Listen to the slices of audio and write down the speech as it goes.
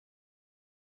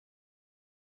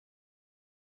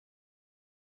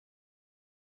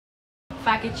If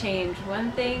I could change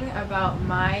one thing about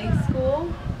my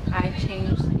school, I'd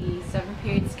change the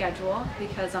 7-period schedule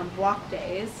because on block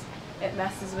days it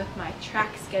messes with my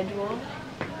track schedule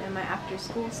and my after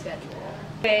school schedule.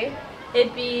 Okay,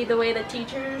 it'd be the way the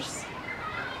teachers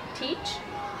teach.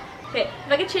 Okay,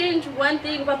 if I could change one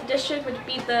thing about the district, would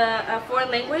be the foreign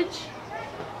language,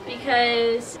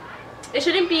 because it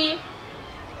shouldn't be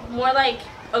more like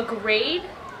a grade.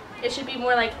 It should be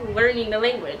more like learning the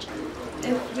language.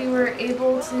 If we were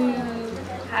able to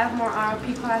have more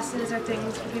RLP classes or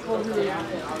things for people who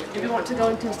maybe want to go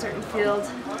into a certain field,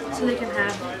 so they can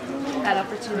have that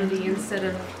opportunity instead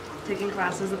of taking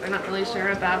classes that they're not really sure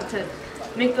about, to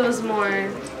make those more,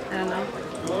 I don't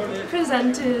know,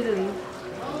 presented and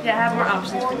have more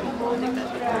options for people. I think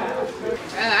that'd be cool.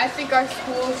 I think our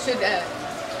school should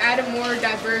add a more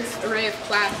diverse array of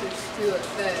classes to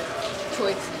the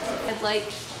choices. I'd like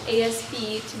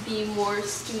ASB to be more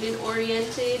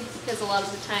student-oriented, because a lot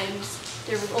of the times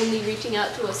they're only reaching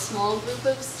out to a small group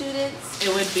of students. It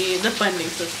would be the funding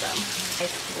system. My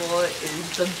school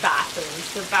is the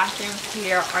bathrooms. The bathrooms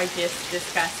here are just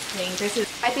disgusting.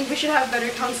 I think we should have better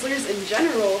counselors in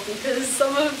general, because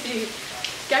some of the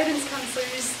guidance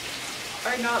counselors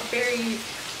are not very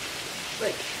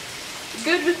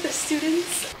good with the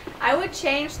students. I would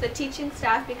change the teaching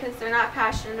staff because they're not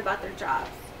passionate about their jobs.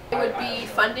 It would be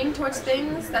funding towards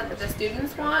things that the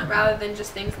students want rather than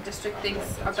just things the district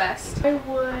thinks are best. I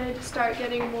would start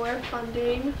getting more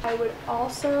funding. I would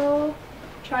also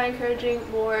try encouraging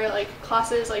more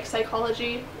classes like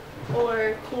psychology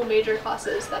or cool major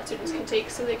classes that students can take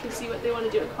so they can see what they want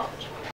to do in college.